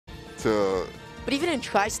to... But even in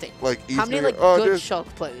Tri-State, like how many Eastern, like oh, good Shulk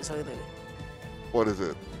players are there? What is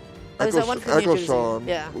it? Oh, there's that one from New Echo Jersey. Sean,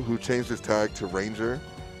 Yeah. who changed his tag to Ranger.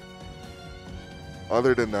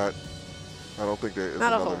 Other than that, I don't think there is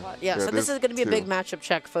Not another. a whole lot. Yeah, so this is going to be a big matchup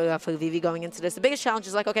check for Vivi going into this. The biggest challenge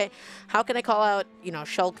is like, okay, how can I call out, you know,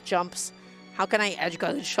 Shulk jumps? How can I edge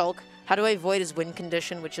guard Shulk? How do I avoid his win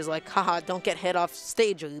condition, which is like, haha, don't get hit off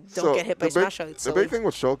stage or don't get hit by smash outs. The big thing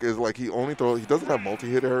with Shulk is like he doesn't have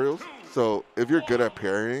multi-hit aerials. So if you're good at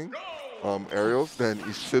parrying aerials, then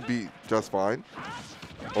you should be just fine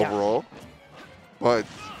overall. But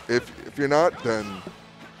if you're not, then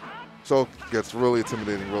Shulk gets really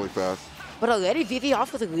intimidating really fast. But already Vivi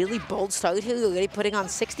off with a really bold start here, already putting on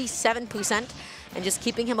 67% and just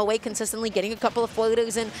keeping him away consistently, getting a couple of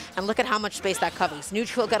floaters in, and look at how much space that covers.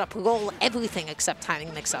 Neutral got to roll everything except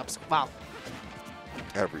timing mix-ups. Wow.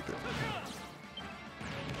 Everything.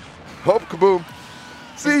 Hope, kaboom.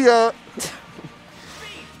 See ya.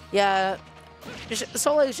 Yeah.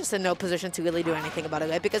 Solo is just in no position to really do anything about it,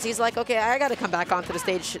 right? Because he's like, okay, I got to come back onto the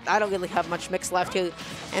stage. I don't really have much mix left here.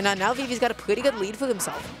 And now Vivi's got a pretty good lead for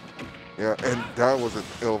himself. Yeah, and that was an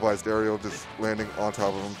ill-advised aerial just landing on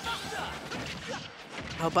top of him.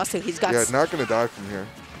 Oh, Buster, he's got... Yeah, not going to die from here.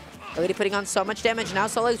 Already putting on so much damage. Now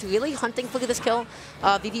Solo's really hunting for this kill.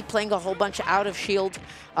 Vivi playing a whole bunch out of shield.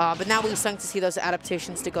 But now we're starting to see those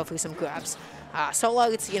adaptations to go for some grabs. Solo,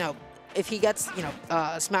 it's, you know, if he gets, you know,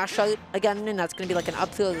 a smash shot again, and that's going to be like an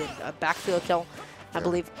upfield, a backfield kill, I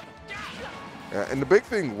believe. Yeah, and the big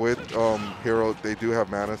thing with Hero, they do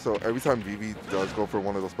have mana, so every time Vivi does go for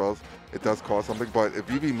one of those spells, it does cause something. But if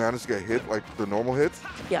Vivi manages to get hit, like the normal hits,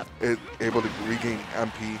 it's able to regain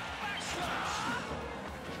MP.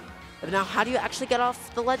 But now, how do you actually get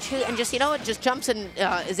off the ledge here and just, you know what, just jumps and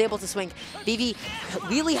is able to swing? Vivi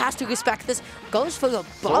really has to respect this. Goes for the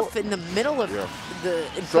buff in the middle of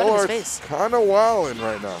in front of his face. Kind of wilding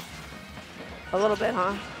right now. A little bit,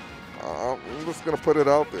 huh? I'm just going to put it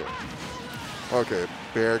out there. Okay,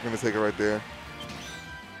 Bear going to take it right there.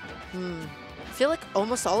 I feel like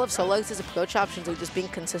almost all of SoulArts' approach options are just being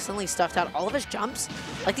consistently stuffed out. All of his jumps,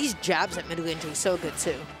 like these jabs at mid-range are so good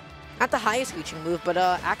too. Not the highest reaching move, but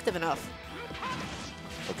active enough.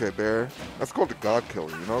 Okay, Bear. That's called the God Killer,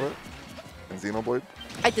 you know that? In Xenoblade?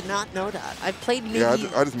 I did not know that. I've played maybe... Yeah,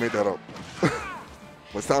 I just made that up.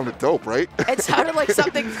 It sounded dope, right? It sounded like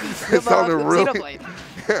something from, it sounded really, Xenoblade.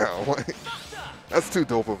 Yeah, like, that's too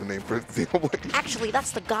dope of a name for Xenoblade. Actually,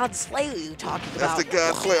 that's the God Slayer you're talking about. That's the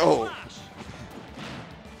God Slayer. Oh.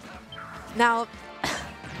 Now,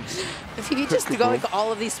 if you just going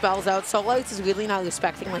all of these spells out, SoulArts is really not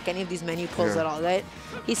respecting like any of these menu pulls at all, right?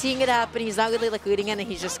 He's seeing it happen. He's not really like reading it, and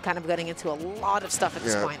he's just kind of getting into a lot of stuff at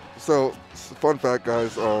this point. So, fun fact,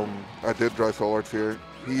 guys. I did drive SoulArts here.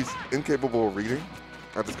 He's incapable of reading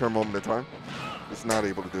at this current moment in time. He's not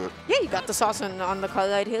able to do it. Yeah, you got the sauce on the car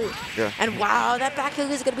right here. Yeah. And wow, that back heel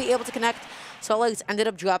is going to be able to connect. SoulArts ended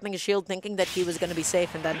up dropping his shield thinking that he was going to be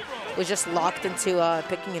safe, and then was just locked into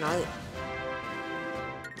picking an art.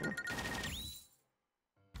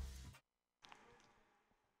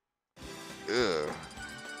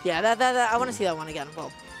 Yeah, that I want to see that one again.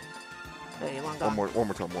 Well, one more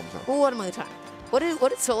time. Well, one more time. What did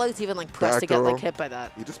SoulArts even like press to get like hit by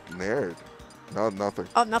that? He just nared. No, nothing.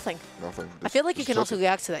 Oh, nothing. Nothing. I feel like you can also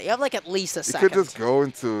react to that. You have like at least a second. You could just go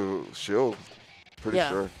into shield. Pretty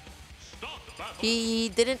sure. He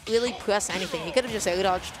didn't really press anything. He could have just air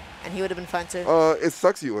dodged, and he would have been fine too. It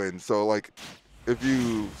sucks you in. So like, if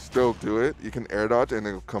you still do it, you can air dodge and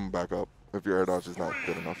it'll come back up. If your air dodge is not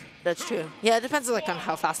good enough. That's true. Yeah, it depends like on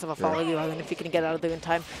how fast of a follow you are and if you can get out of there in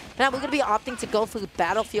time. Now we're going to be opting to go for the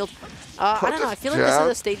battlefield. I don't know. I feel like this is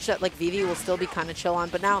a stage that like Vivi will still be kind of chill on.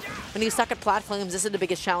 But now when you're stuck at platforms, this is the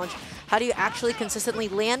biggest challenge. How do you actually consistently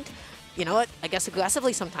land? You know what? I guess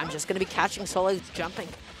aggressively sometimes. Just going to be catching SoulArts jumping.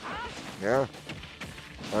 Yeah.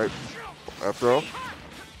 All right. After all.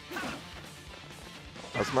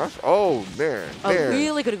 A smash? Oh, there. A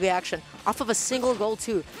really good reaction. Off of a single goal,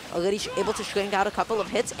 too. Already able to shrink out a couple of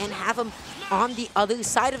hits and have him on the other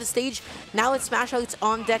side of the stage. Now it's Smash Out's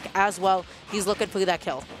on deck as well. He's looking for that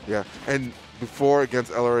kill. Yeah, and before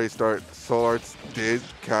against LRA start, SoulArts did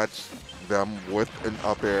catch them with an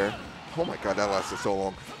up air. Oh my god, that lasted so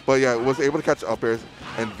long. But yeah, was able to catch up airs,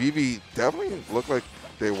 and Vivi definitely looked like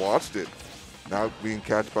they watched it. Now being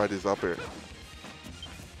catched by this up air.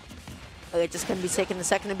 Okay, just going to be taking a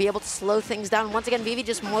second to be able to slow things down. Once again, Vivi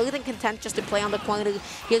just more than content just to play on the corner.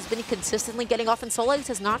 He has been consistently getting off, and SoulArts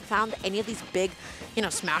has not found any of these big, you know,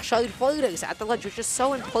 smash out floaters at the ledge, which is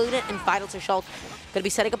so important and vital to Shulk. Going to be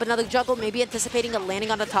setting up another juggle, maybe anticipating a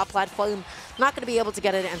landing on the top platform. Not going to be able to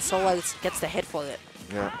get it, and SoulArts gets the hit for it.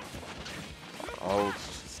 Yeah. Oh,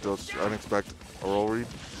 still trying to expect a roll read.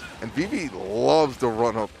 And Vivi loves to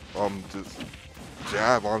run up, just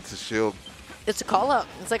jab onto shield. It's a call out.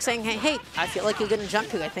 It's like saying, hey, I feel like you're going to jump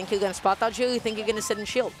here. I think you're going to spot dodge here. You think you're going to sit in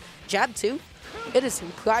shield. Jab too. It is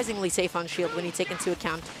surprisingly safe on shield when you take into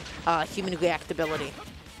account human reactability.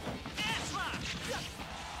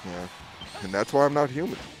 Yeah, and that's why I'm not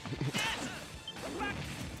human.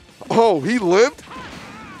 Oh, he lived?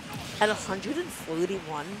 At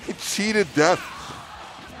 141? He cheated death.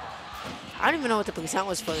 I don't even know what the percent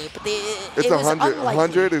was for it, but It's it was 100. unlikely.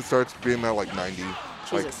 100, it starts being at like 90.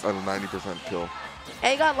 Jesus. Like a 90% kill.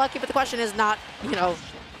 He got lucky, but the question is not, you know,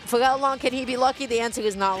 for how long can he be lucky? The answer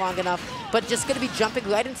is not long enough. But just going to be jumping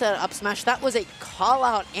right into that up smash. That was a call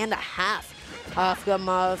out and a half from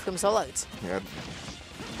SoulArts. Yeah.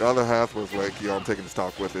 The other half was like, yo, I'm taking the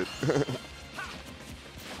stock with it.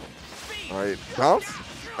 All right, bounce.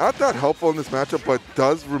 Not that helpful in this matchup, but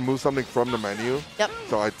does remove something from the menu. Yep.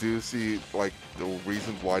 So I do see like the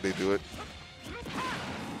reasons why they do it.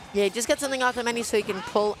 Yeah, just get something off the menu so you can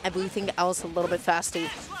pull everything else a little bit faster.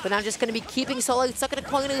 But I'm just going to be keeping SoulArts stuck in a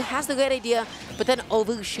corner, has the great idea, but then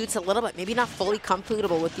overshoots a little bit. Maybe not fully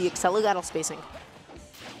comfortable with the accelerator spacing.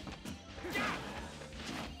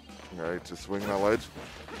 All right, just swinging that ledge.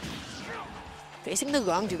 Facing the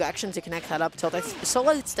wrong direction to connect that up tilt.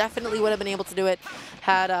 SoulArts definitely would have been able to do it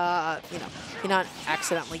had, you know, he not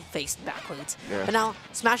accidentally faced backwards. Yeah. But now,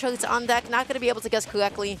 Smash Hearts on deck, not going to be able to guess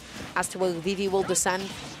correctly as to where Vivi will descend.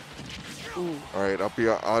 Ooh. All right, up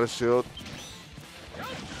here, out of shield.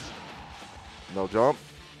 No jump.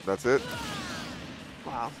 That's it.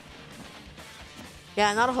 Wow.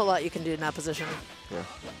 Yeah, not a whole lot you can do in that position. Yeah.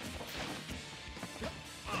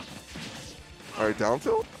 All right, down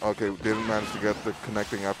tilt? Okay, didn't manage to get the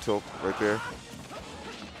connecting up tilt right there.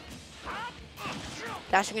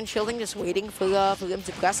 Dashing and shielding, just waiting for him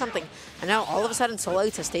to press something. And now all of a sudden,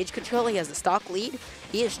 SoulArts has stage control. He has the stock lead.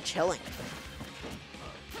 He is chilling.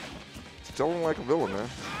 He's chilling like a villain, man.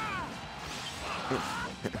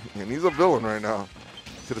 And he's a villain right now.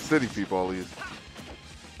 To the city people, at least.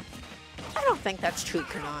 I don't think that's true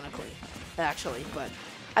canonically, actually, but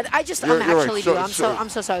I'm actually right. do. I'm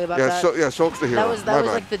so sorry about that. Yeah, Shulk's the hero. That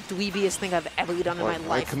was like the dweebiest thing I've ever done in my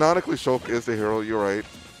life. Canonically, Shulk is the hero. You're right.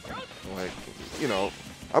 Like, you know,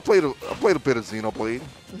 I played a bit of Xenoblade.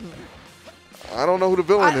 Mm-hmm. I don't know who the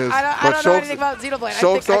villain is. I don't know anything about Xenoblade.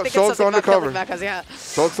 Shulk's on the cover. Yeah.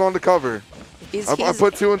 Shulk's on the cover. I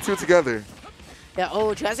put 2 and 2 together. Yeah,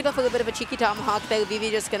 oh, tries to go for a bit of a cheeky tomahawk there.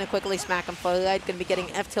 Vivi just going to quickly smack him forward. Going to be getting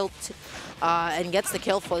F-tilt and gets the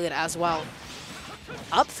kill for it as well.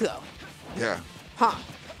 Up throw. Yeah. Huh.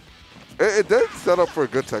 It did set up for a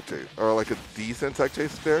good tech chase, or like a decent tech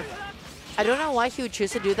chase there. I don't know why he would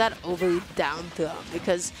choose to do that over down throw,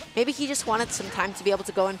 because maybe he just wanted some time to be able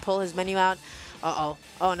to go and pull his menu out. Uh-oh.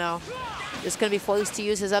 Oh, no. Just going to be forced to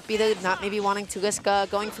use his up either, not maybe wanting to risk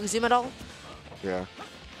going for zoom at all. Yeah.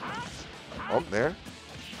 Oh, there.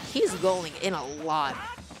 He's rolling in a lot.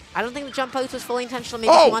 I don't think the jump out was fully intentional.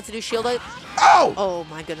 Maybe he wants to do shield out. Oh! Oh,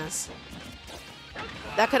 my goodness.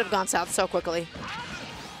 That could have gone south so quickly.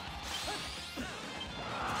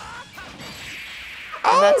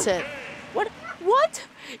 Oh! And that's it. What?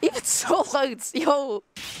 Even SoulArts, yo.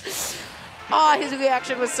 Oh, his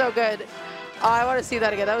reaction was so good. Oh, I want to see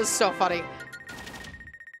that again. That was so funny.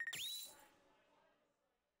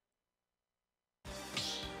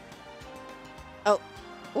 Oh.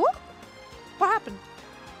 What? What happened?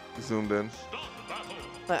 Zoomed in.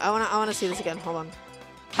 Wait, I want to see this again. Hold on.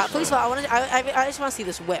 Please, I just want to see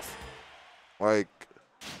this whiff. Like,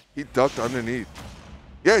 he ducked underneath.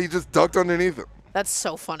 Yeah, he just ducked underneath him. That's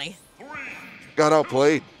so funny. Got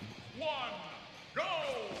outplayed.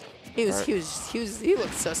 He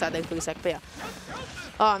looked so sad there for a sec, but yeah.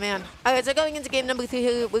 Oh, man. All right, so going into game number 3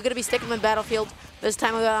 here, we're going to be sticking with Battlefield this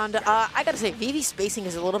time around. I got to say, Vivi's spacing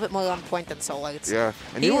is a little bit more on point than SoulArts. Yeah,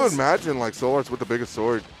 and you would imagine, like, SoulArts with the biggest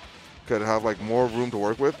sword could have, like, more room to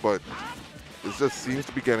work with, but it just seems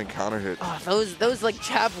to be getting counter hit. Oh, those like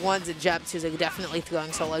jab 1s and jab 2s are definitely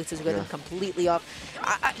throwing SoulArts' rhythm completely off.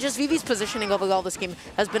 Just Vivi's positioning overall this game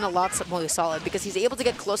has been a lot more solid because he's able to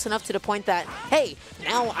get close enough to the point that, hey,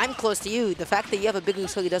 now I'm close to you. The fact that you have a bigger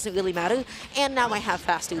sword doesn't really matter, and now I have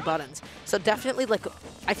faster buttons. So definitely, like,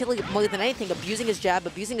 I feel like more than anything, abusing his jab,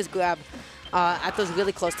 abusing his grab at those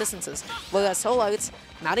really close distances. Whereas SoulArts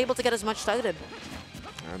not able to get as much started.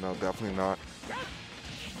 Yeah, no, definitely not.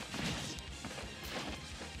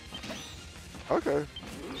 Okay.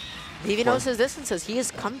 Vivi knows his distances. He is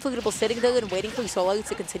comfortable sitting there and waiting for SoulArts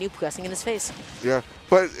to continue pressing in his face. Yeah,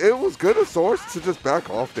 but it was good of SoulArts to just back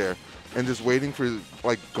off there. and just waiting for,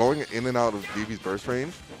 like, going in and out of Vivi's burst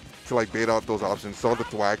range to, like, bait out those options. Saw the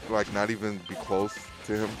thwack, like, not even be close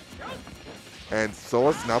to him. And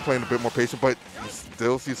SoulArts now playing a bit more patient, but you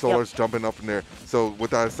still see SoulArts jumping up in there. So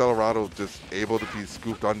with that Xenozero just able to be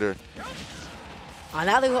scooped under.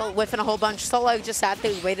 Now they're whiffing a whole bunch. SoulArts just sat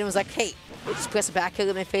there, waited, and was like, hey, we'll just press a back kill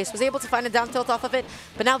in my face. Was able to find a down tilt off of it,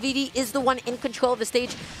 but now Vivi is the one in control of the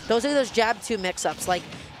stage. Those are those jab 2 mix-ups. Like,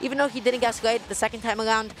 even though he didn't guess right the second time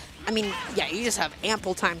around, I mean, yeah, you just have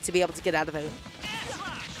ample time to be able to get out of it.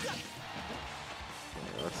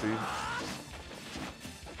 Let's see.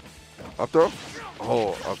 Up throw?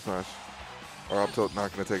 Oh, up smash. Or up tilt,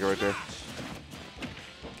 not going to take it right there.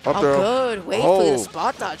 Up throw. Good. Wait for the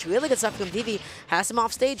spot dodge. Really good stuff from Vivi. Has him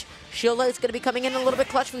off stage. Shield Light's going to be coming in a little bit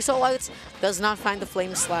clutch for SoulArts. Does not find the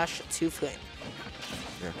flame slash to flame.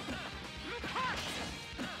 Yeah.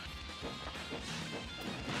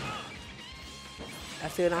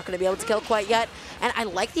 After they're not going to be able to kill quite yet. And I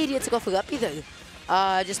like the idea to go for up either.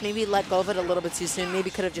 Just maybe let go of it a little bit too soon.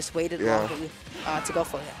 Maybe could have just waited longer to go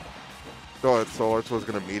for it. Thought SoulArts was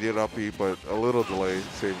going to immediate up B, but a little delay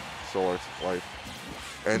saved SoulArts' life.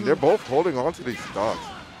 And they're both holding on to these stocks.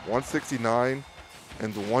 169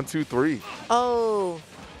 and 123. Oh.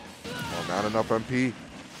 Well, not enough MP.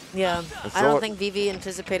 Yeah. I don't think Vivi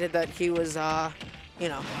anticipated that he was, you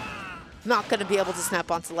know, not going to be able to snap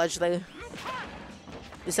onto the ledge there.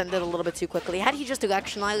 Descended a little bit too quickly. Had he just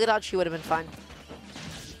directionally dodged, he would have been fine.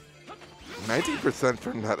 19%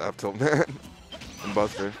 from that up tilt, man. And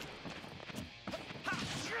Buster.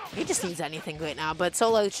 He just needs anything right now, but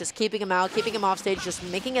SoulArts just keeping him out, keeping him off stage, just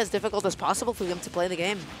making it as difficult as possible for him to play the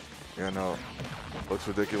game. Yeah, no. Looks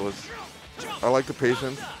ridiculous. I like the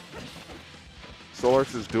patience.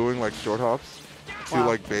 SoulArts is doing like short hops to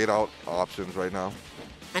like bait out options right now.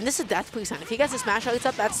 And this is death percent. If he gets the smash outs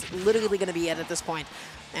up, that's literally going to be it at this point.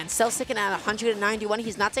 And Cell sticking at 191.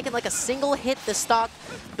 He's not taking like a single hit this stock.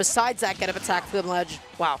 Besides that, get up attack from ledge.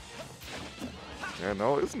 Wow. Yeah,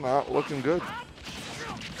 no, it's not looking good.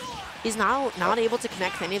 He's now not able to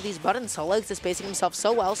connect any of these buttons. SoulArts is spacing himself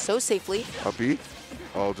so well, so safely. Up B.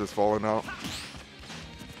 Oh, just falling out.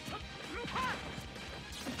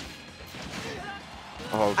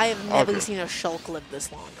 Oh, I have never seen a Shulk live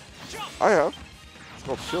this long. I have. It's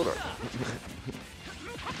called Shield Art.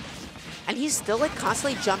 And he's still like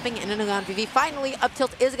constantly jumping in and around Vivi. Finally, up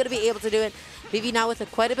tilt is going to be able to do it. Vivi now with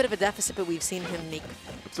quite a bit of a deficit, but we've seen him make.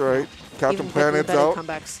 It's all right. Captain Planet's out.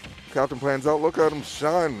 Comebacks. Captain Planet's out. Look at him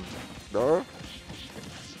shine. Dara.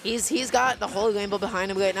 He's got the whole rainbow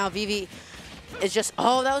behind him right now. Vivi is just,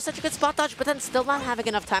 oh, that was such a good spot dodge, but then still not having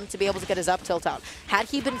enough time to be able to get his up tilt out. Had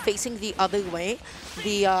he been facing the other way,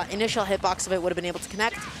 the initial hitbox of it would have been able to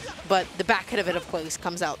connect, but the back hit of it, of course,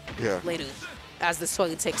 comes out later as the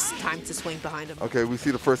sword takes time to swing behind him. Okay, we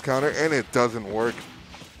see the first counter, and it doesn't work.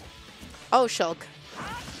 Oh, Shulk.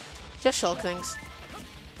 Just Shulk things.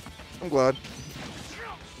 I'm glad.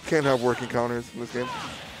 Can't have working counters in this game.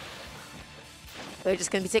 They're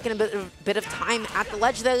just going to be taking a bit of time at the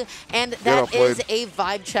ledge there, and that is a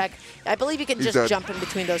vibe check. I believe you can just jump in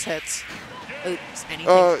between those hits. Oops,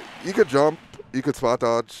 anything. You could jump, you could spot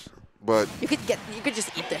dodge, but you could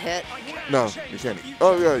just eat the hit. No, you can't eat.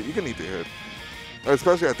 Oh yeah, you can eat the hit,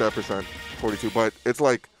 especially at that percent, 42. But it's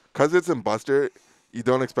like, cause it's in Buster, you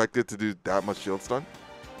don't expect it to do that much shield stun.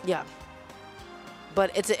 Yeah. But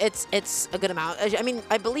it's a good amount. I mean,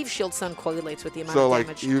 I believe shield stun correlates with the amount of damage.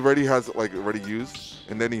 So like he already has already used,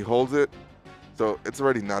 and then he holds it, so it's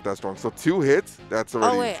already not that strong. So 2 hits, that's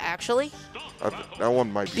already. Oh wait, actually. That one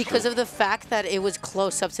might be. Because of the fact that it was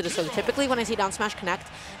close up to the sword. Typically, when I see down smash connect,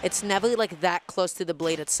 it's never like that close to the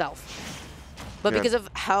blade itself. But because of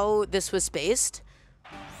how this was spaced,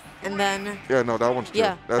 and then. Yeah, no, that one's true.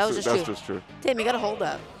 Yeah, that's just true. Damn, you gotta hold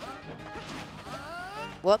that.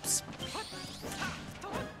 Whoops.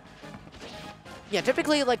 Yeah,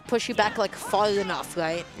 typically like push you back like far enough,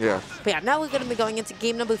 right? Yeah. But yeah, now we're going to be going into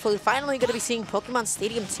game number 4. Finally going to be seeing Pokemon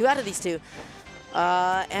Stadium 2 out of these two.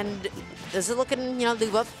 And this is looking, you know,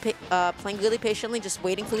 they're both playing really patiently, just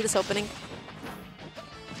waiting for this opening.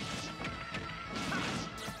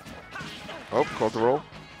 Oh, called the roll.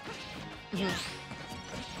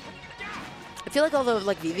 I feel like although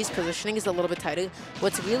like Vivi's positioning is a little bit tighter,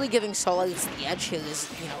 what's really giving SoulArts the edge here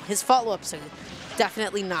is, you know, his follow-ups are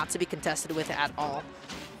definitely not to be contested with at all.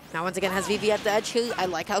 Now once again has Vivi at the edge here. I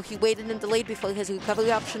like how he waited and delayed before his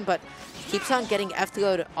recovery option, but keeps on getting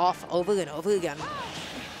F-throwed off over and over again.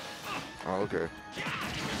 Oh, okay.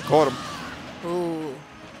 Caught him. Ooh.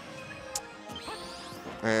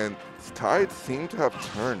 And tides seem to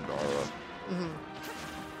have turned, Dara.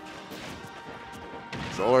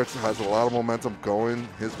 SoulArts has a lot of momentum going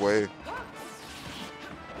his way.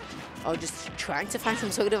 Oh, just trying to find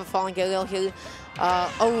some sort of a falling aerial here.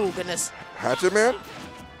 Oh, goodness. Hatchet Man?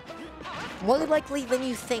 More likely than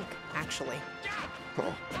you think, actually.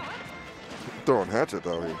 Oh. Throwing hatchets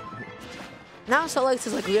out here. Now SoulArts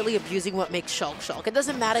is like really abusing what makes Shulk Shulk. It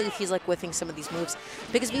doesn't matter if he's like whiffing some of these moves,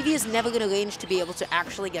 because Vivi is never going to range to be able to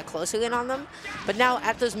actually get closer in on them. But now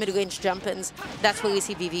at those mid-range jump-ins, that's where we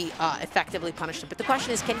see Vivi effectively punish them. But the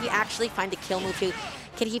question is, can he actually find a kill move here?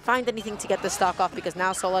 Can he find anything to get the stock off? Because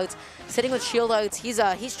now SoulArts sitting with shield arts, he's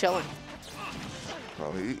chilling.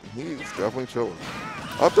 Oh, he's definitely chilling.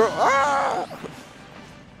 Up there,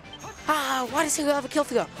 Why does he have a kill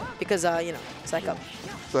throw? Because you know, Psycho.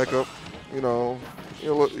 Psycho. You know,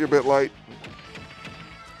 you're a bit light.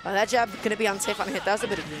 That jab going to be unsafe on hit. That was a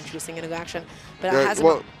bit of an interesting interaction. But Yeah,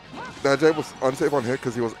 well, that jab was unsafe on hit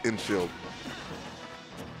because he was in shield.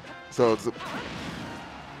 So it's ooh.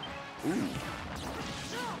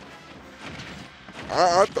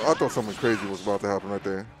 I thought something crazy was about to happen right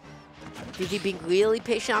there. Vivi being really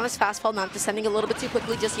patient on his fastfall, not descending a little bit too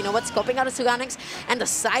quickly. Just, you know what, scoping out his surroundings. And the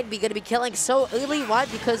side B going to be killing so early. Why?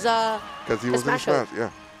 Because he was in smash, yeah.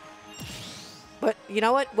 But you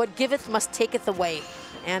know what giveth must taketh away.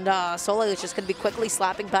 And SoulArts is just going to be quickly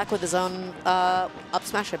slapping back with his own up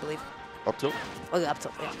smash, I believe. Up tilt? Oh, yeah, up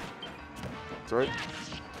tilt, yeah. That's right.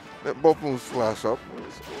 Yeah, both moves slash up.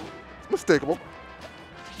 Mistakable.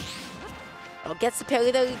 Oh, gets the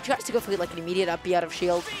parry though. He tries to go for like an immediate up B out of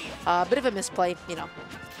shield. Bit of a misplay, you know.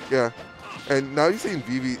 Yeah. And now you're seeing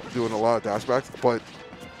Vivi doing a lot of dashbacks, but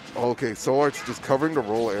okay, SoulArts just covering the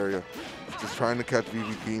roll area. Just trying to catch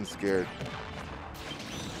Vivi being scared.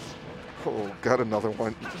 Oh, got another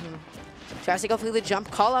one. Tries to go for the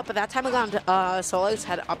jump call up, but that time around, SoulArts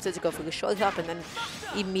had opted to go for the short up and then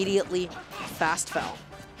immediately fast fell.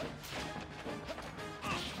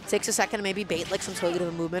 Takes a second to maybe bait like some sort of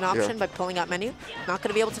a movement option by pulling out menu. Not going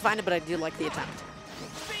to be able to find it, but I do like the attempt.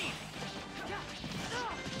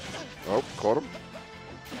 Oh, caught him.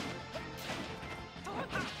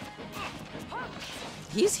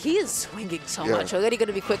 He is swinging so much. Already going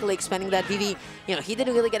to be quickly expending that. Vivi, you know, he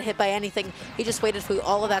didn't really get hit by anything. He just waited for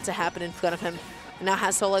all of that to happen in front of him. And now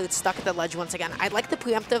has SoulArts stuck at the ledge once again. I'd like the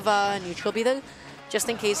preemptive neutral B there, just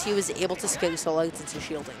in case he was able to scare SoulArts into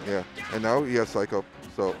shielding. Yeah, and now he has Psycho.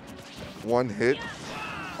 So one hit.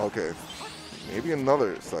 Okay, maybe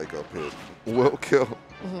another Psycho hit will kill.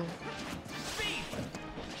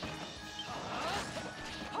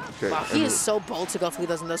 Okay, wow, he is so bold to go through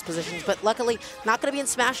those in those positions, but luckily not going to be in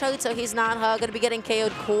smash out, so he's not going to be getting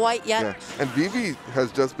KO'd quite yet. Yeah, and Vivi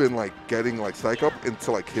has just been like getting like Psych up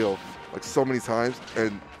into like heal like so many times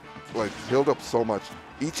and like healed up so much.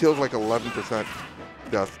 Each heal's like 11%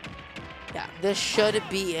 death. Yeah, this should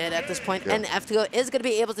be it at this point, and F2O is going to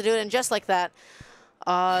be able to do it, and just like that,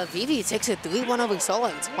 Vivi takes a 3-1 over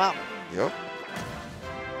SoulArts. Wow. Yep.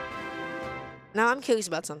 Now I'm curious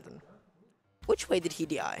about something. Which way did he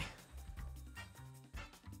DI?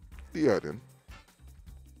 DI'd in.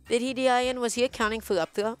 Did he DI in? Was he accounting for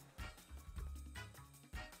up throw?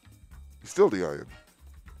 He's still DI'd.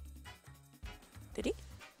 Did he?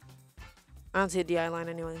 I don't see a DI line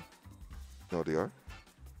anyway. No DI.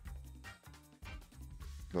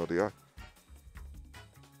 No DI.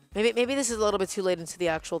 Maybe this is a little bit too late into the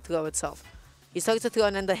actual throw itself. He starts to throw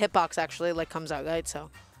and then the hitbox actually like comes out, right? So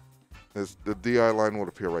the DI line would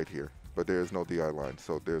appear right here, but there is no DI line,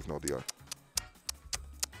 so there's no DI.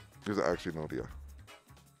 There's actually no DI.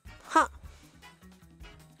 Huh.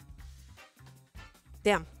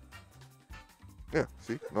 Damn. Yeah,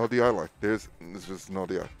 see? No DI line. There's just no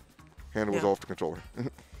DI. Hand was off the controller.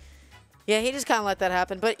 Yeah, he just kind of let that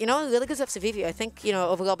happen. But, you know, really good stuff to Vivi. I think, you know,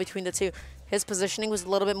 overall between the two, his positioning was a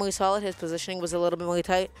little bit more solid. His positioning was a little bit more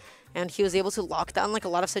tight. And he was able to lock down, like, a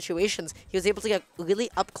lot of situations. He was able to get really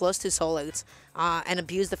up close to SoulArts and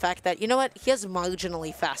abuse the fact that, you know what, he has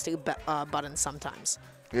marginally faster buttons sometimes.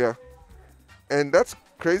 Yeah. And that's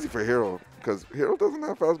crazy for Hero, because Hero doesn't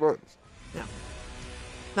have fast buttons. No.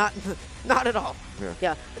 Not at all.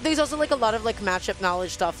 Yeah. There's also like a lot of like matchup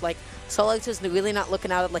knowledge stuff. Like SoulArts is really not looking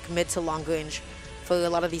out at like mid to long range for a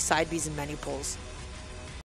lot of these side Bs and menu pulls.